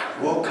thinking,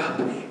 I woke up,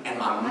 and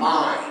my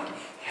mind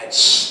had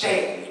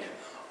stayed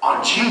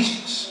on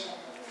Jesus.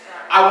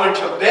 I went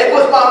to bed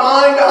with my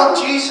mind on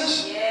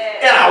Jesus.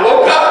 and I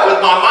woke up with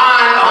my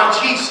mind on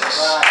Jesus.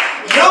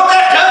 You know what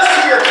that does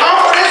to your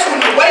confidence when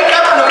you wake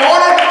up in the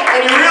morning and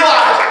you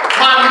realize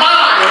my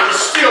mind is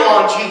still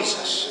on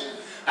Jesus?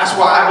 That's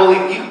why I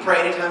believe you can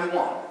pray anytime you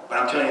want. But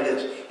I'm telling you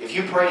this, if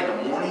you pray in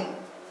the morning,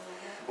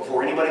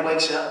 before anybody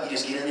wakes up, you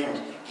just get in there and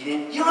get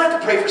in. You don't have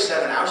to pray for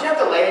 7 hours. You have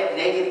to lay it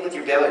naked with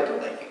your belly.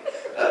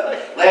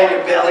 Lay on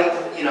your belly,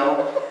 you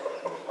know.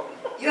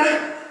 You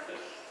know.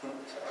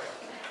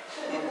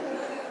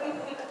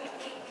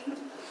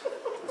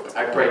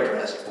 I pray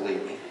dressed,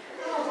 believe me.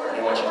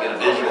 I want you to get a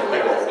visual of a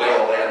big old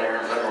whale laying there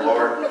in front of the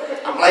Lord.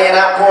 I'm laying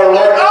out before the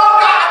Lord. Oh,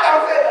 God,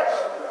 don't say that.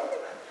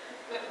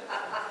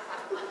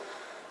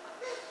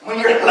 When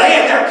you're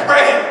laying there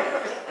praying,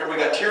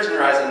 everybody got tears in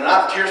their eyes, and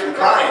not tears from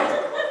crying.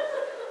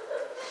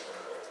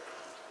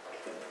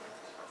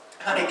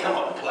 Honey, come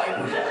up and play.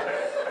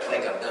 I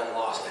think I've done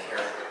lost it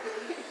here.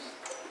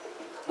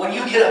 When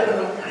you get up in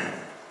the morning,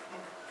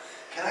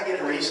 can I get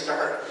a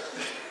restart?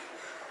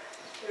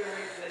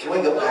 Can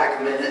we go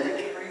back a minute?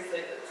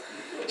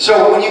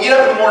 So when you get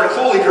up in the morning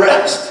fully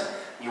dressed,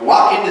 you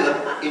walk into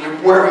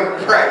where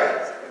you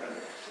pray.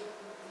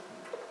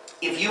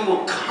 If you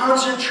will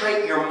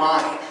concentrate your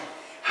mind,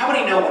 how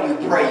many know when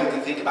you pray you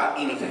can think about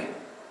anything?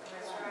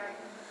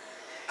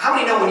 How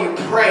many know when you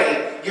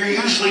pray you're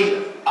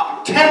usually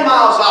 10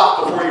 miles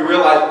off before you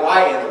realize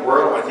why in the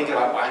world am I thinking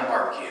about buying a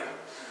barbecue?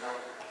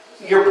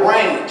 Your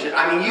brain,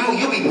 I mean,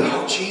 you'll be,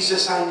 oh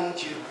Jesus, I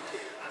need you.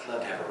 I'd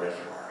love to have a red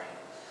Ferrari.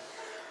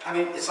 I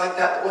mean, it's like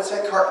that, what's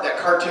that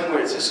cartoon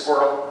where it's a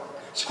squirrel?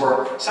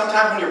 Squirrel.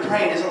 Sometimes when you're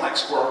praying, it isn't like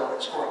squirrel.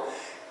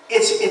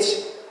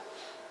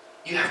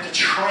 You have to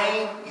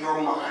train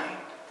your mind.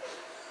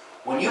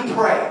 When you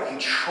pray, you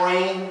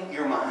train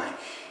your mind.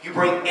 You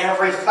bring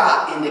every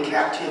thought into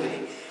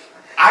captivity.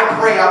 I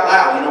pray out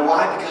loud. You know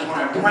why? Because when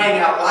I'm praying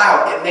out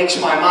loud, it makes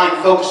my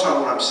mind focus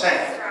on what I'm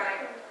saying.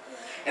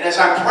 And as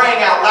I'm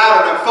praying out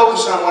loud and I'm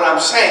focused on what I'm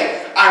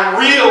saying, I'm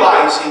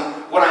realizing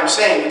what I'm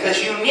saying.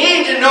 Because you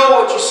need to know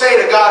what you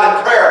say to God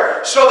in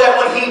prayer, so that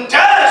when He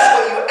does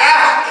what you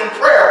ask in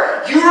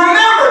prayer, you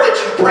remember that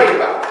you prayed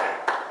about that.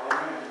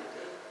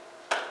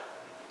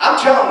 I'm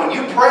telling you, when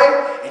you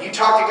pray and you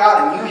talk to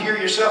God and you hear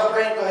yourself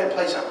praying, go ahead and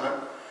play something, huh?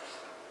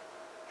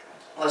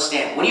 Let's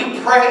stand. When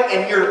you pray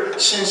and you're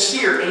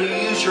sincere and you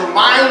use your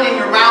mind and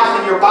your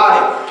mouth and your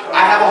body,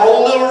 I have a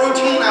whole little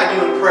routine I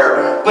do in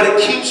prayer, but it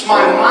keeps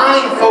my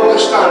mind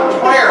focused on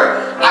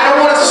prayer. I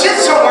don't want to sit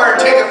somewhere and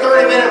take a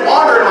 30-minute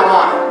wander in my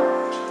mind.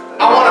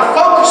 I want to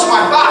focus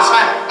my thoughts.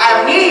 I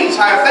have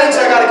needs. I have things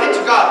I got to get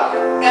to God.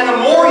 And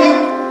the more you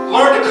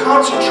learn to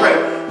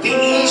concentrate, the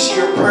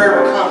easier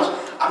prayer becomes.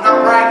 I'm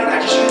not bragging. I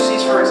just use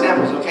these for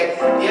examples, okay?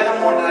 The other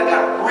morning I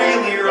got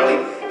really early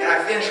and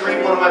I finished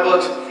reading one of my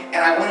books. And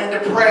I went in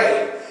to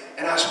pray,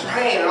 and I was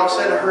praying, and all of a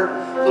sudden I heard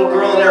a little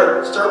girl in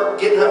there start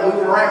getting up,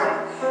 moving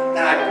around. And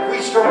I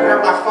reached over,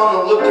 grabbed my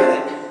phone, and looked at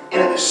it,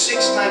 and it was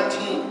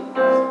 6:19.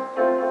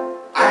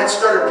 I had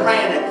started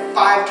praying at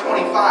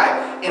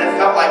 5:25, and it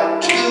felt like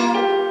 2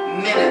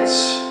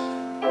 minutes.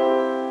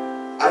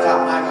 I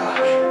thought, my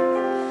gosh,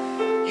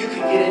 you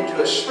can get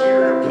into a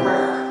spirit of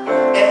prayer.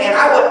 And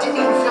I didn't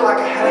even feel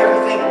like I had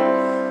everything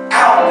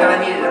out that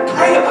I needed to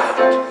pray about.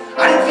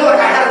 I didn't feel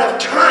like I had enough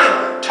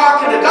time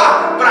talking to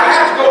God, but I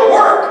had to go to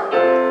work.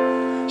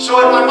 So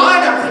in my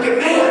mind I'm thinking,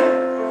 man,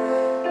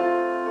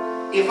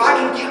 if I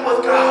can get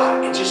with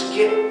God and just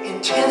get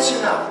intense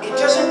enough, it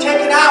doesn't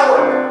take an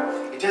hour,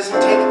 it doesn't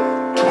take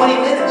 20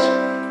 minutes,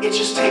 it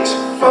just takes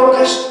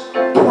focused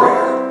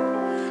prayer.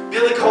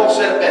 Billy Cole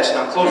said it best, and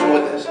I'm closing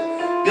with this.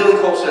 Billy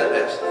Cole said it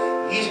best.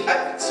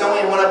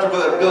 Somebody went up to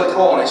Billy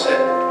Cole and he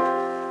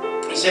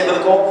said,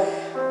 Billy Cole,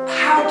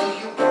 how do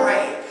you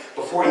pray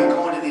before you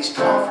go into these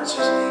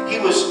conferences? He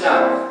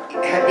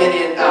had been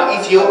in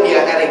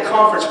Ethiopia at a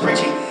conference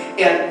preaching,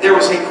 and there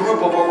was a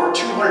group of over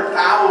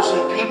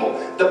 200,000 people.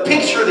 The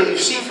picture that you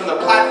see from the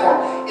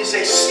platform is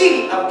a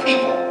sea of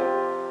people.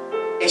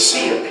 A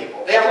sea of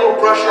people. They have a little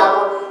brush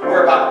arbor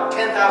where about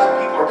 10,000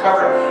 people are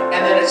covered,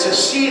 and then it's a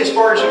sea as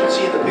far as you can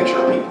see in the picture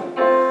of people.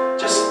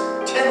 Just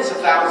tens of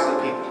thousands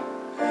of people.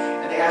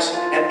 And they asked,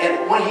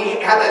 and when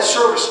he had that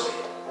service,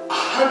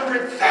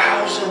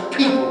 100,000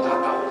 people got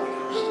the Holy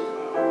Ghost.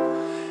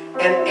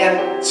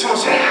 And someone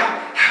said,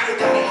 how did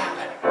that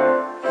happen?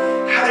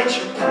 How did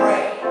you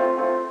pray?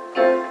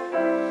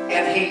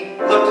 And he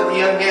looked at the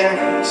young man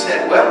and he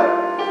said, well,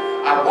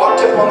 I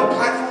walked up on the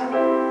platform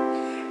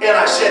and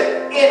I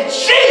said, in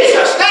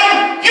Jesus'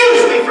 name,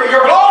 use me for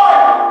your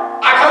glory.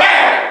 I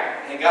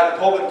command. And he got in the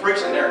pulpit and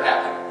preached, and there it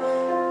happened.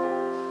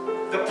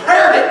 The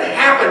prayer didn't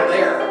happen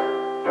there.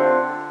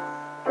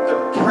 The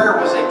prayer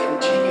was a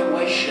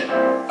continuation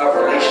of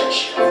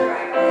relationship.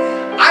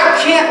 I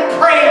can't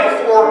pray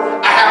before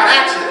I have an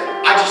accident.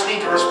 I just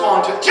need to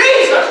respond to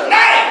Jesus'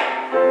 name.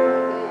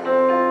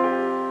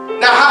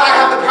 Now, how do I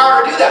have the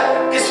power to do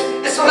that?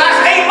 It's the last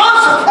 8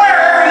 months of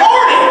prayer every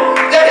morning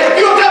that has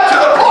built up to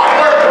the point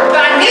where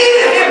I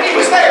needed Him. He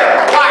was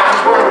there. Why?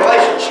 Because we're in a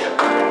relationship.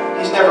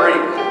 He's never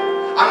anywhere.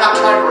 I'm not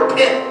trying to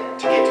repent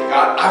to get to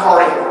God. I've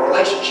already had a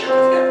relationship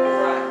with Him.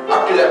 I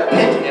do that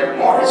repenting every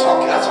morning.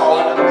 That's all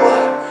under the blood.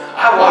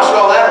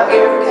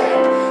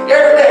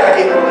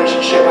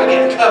 I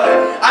get in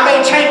covenant. I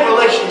maintain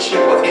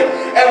relationship with Him.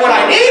 And when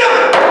I need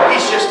Him,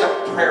 He's just a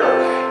prayer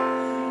away.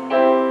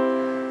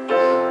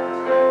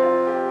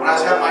 When I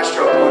was having my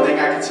stroke, the only thing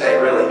I could say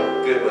really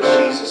good was,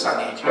 Jesus, I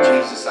need you.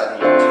 Jesus, I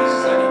need you.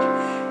 Jesus, I need you.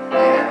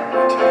 Man,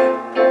 I tell you,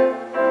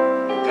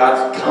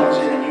 God comes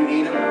in and you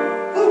need Him.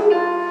 Woo,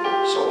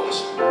 so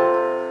awesome.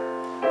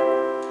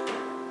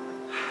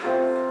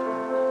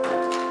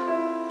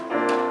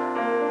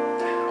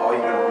 All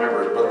you're going to remember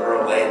is Brother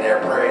Earl laying there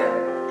praying.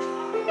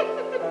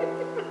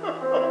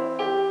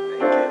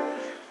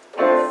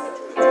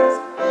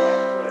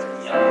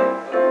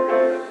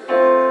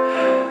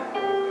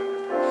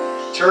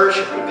 Church,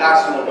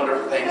 God's doing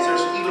wonderful things.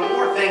 There's even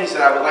more things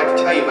that I would like to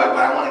tell you about,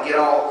 but I want to get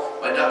all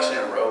my ducks in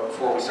a row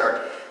before we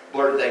start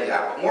blurting things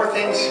out. But more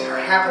things are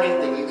happening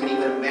than you can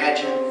even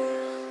imagine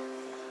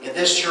in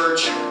this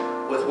church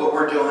with what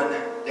we're doing.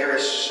 There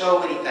is so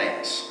many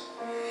things.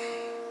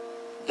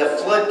 The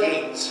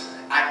floodgates.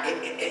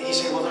 You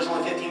say, well, there's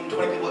only 15,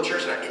 20 people at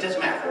church tonight. It doesn't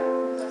matter.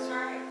 That's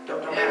right.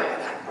 Don't matter about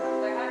that.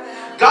 There have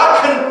been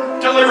God can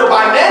deliver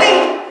by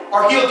many,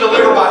 or He'll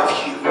deliver by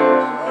few.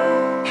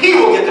 He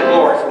will get the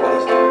glory for what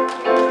He's doing.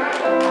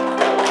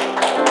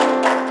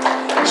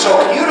 So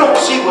if you don't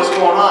see what's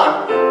going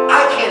on,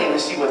 I can't even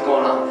see what's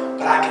going on,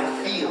 but I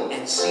can feel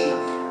and see.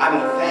 I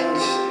mean,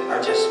 things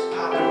are just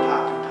popping.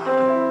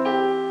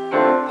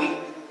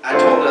 I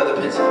told the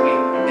Pinson we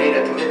made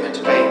a commitment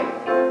to pay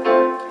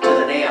to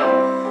the NAM,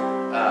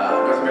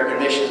 North American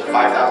Missions, of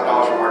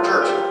 $5,000 from our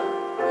church.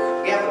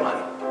 We have the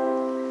money.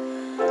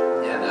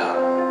 And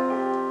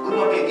we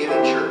want to be a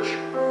giving church.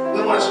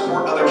 We want to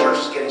support other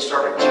churches getting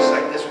started just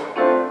like this one.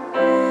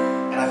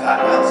 And I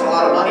thought, well, it's a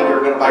lot of money. We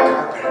were going to buy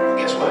carpet. Well,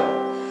 guess what?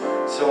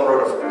 Someone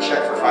wrote a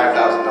check for $5,000.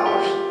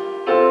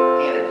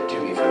 Handed it to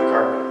me for the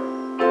carpet.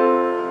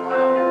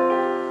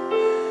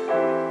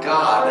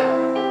 God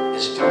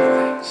is doing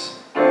things.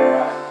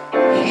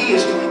 He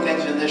is doing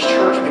things in this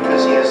church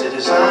because He has a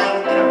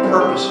design and a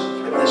purpose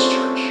for this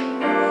church.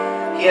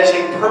 He has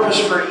a purpose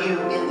for you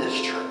in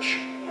this church.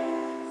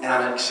 And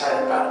I'm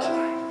excited about it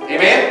tonight.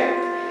 Amen?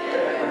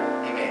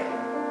 Amen.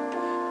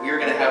 We are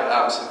going to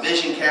have some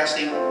vision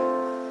casting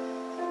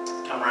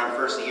come around the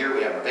first of the year.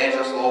 We have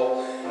Evangelist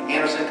Lowell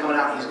Anderson coming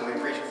out. He's going to be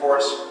preaching for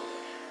us.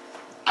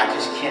 I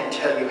just can't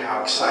tell you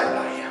how excited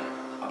I am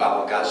about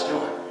what God's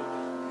doing.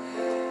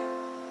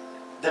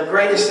 The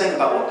greatest thing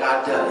about what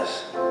God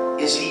does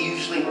is He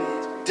usually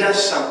does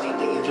something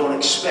that you don't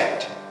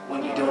expect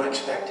when you don't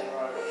expect it.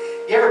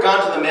 You ever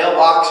gone to the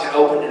mailbox and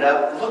opened it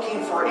up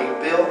looking for a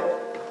bill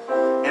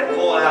and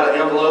pulling out an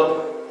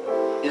envelope?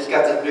 It's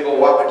got this big old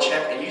whopping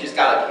check and you just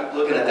got to keep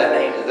looking at that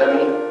name. Does that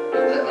mean?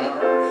 Does that mean?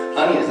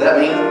 Honey, does that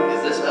mean?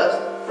 Is this us?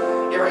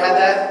 You ever had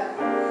that?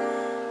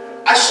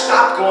 I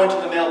stopped going to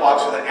the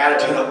mailbox with an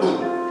attitude of,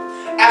 ooh.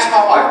 Ask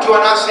my wife, do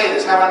I not say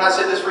this? Have I not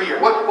said this for a year?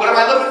 What am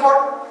I looking for?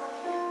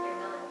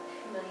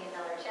 $1 million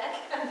check.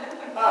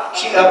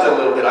 She upped it a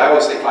little bit. I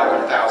always say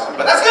 500,000,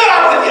 but that's good.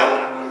 I'm with you.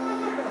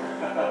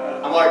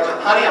 I'm like,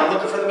 honey, I'm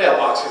looking for the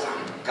mailbox because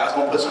God's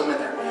going to put something in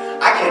there.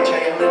 I can't tell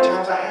you how many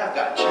times I have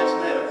gotten checks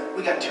in there.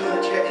 We got 2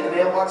 in the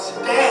mailbox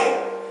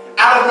today,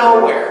 out of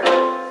nowhere.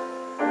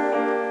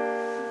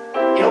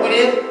 You know what we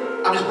did?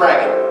 I'm just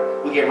bragging.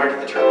 We gave them right to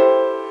the church.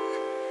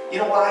 You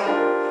know why?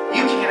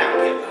 You can't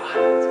outgive God.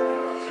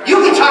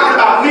 You can be talking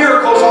about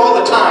miracles all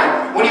the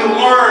time when you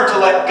learn to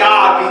let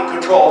God be in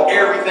control of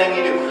everything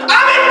you do.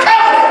 I'm in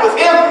covenant with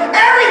Him.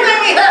 Everything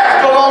He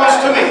has belongs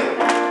to me.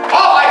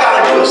 All I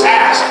got to do is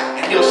ask,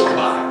 and He'll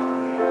supply.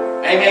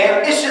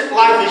 Amen.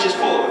 Life is just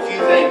full of a few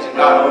things, and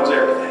God owns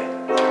everything.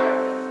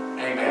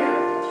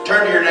 Amen.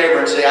 Turn to your neighbor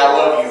and say, I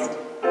love you.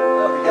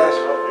 Love you guys.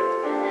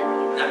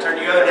 Now turn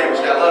to your other neighbor and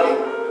say, I love you.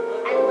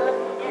 I love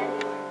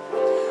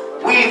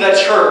you. We, the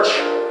church,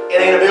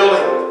 it ain't a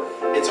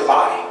building, it's a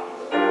body.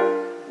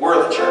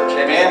 We're the church,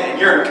 amen? And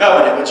you're in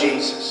covenant with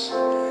Jesus.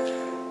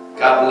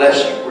 God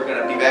bless you. We're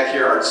going to be back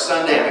here on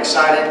Sunday. I'm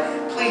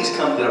excited. Please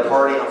come to the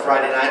party on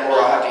Friday night, or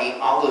I'll have to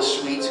eat all those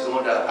sweets, go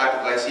into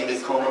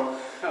hypoglycemic coma,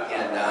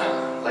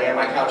 and lay on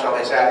my couch all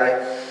day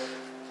Saturday.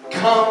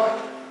 Come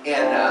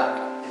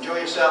and enjoy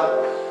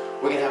yourself.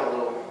 We're going to have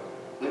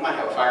we might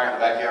have a fire in the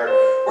backyard.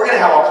 We're going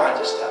to have all kinds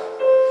of stuff.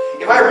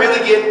 If I really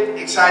get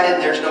excited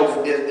and there's no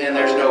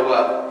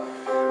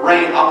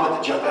rain, I'll put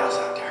the jump house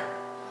out there.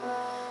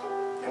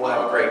 And we'll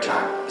have a great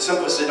time. Some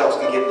of us adults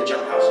can get in the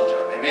jump house and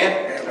jump.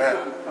 Amen?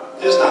 Amen.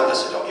 Just not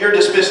this adult. You're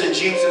dismissed in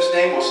Jesus'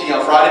 name. We'll see you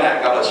on Friday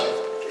night. God bless you.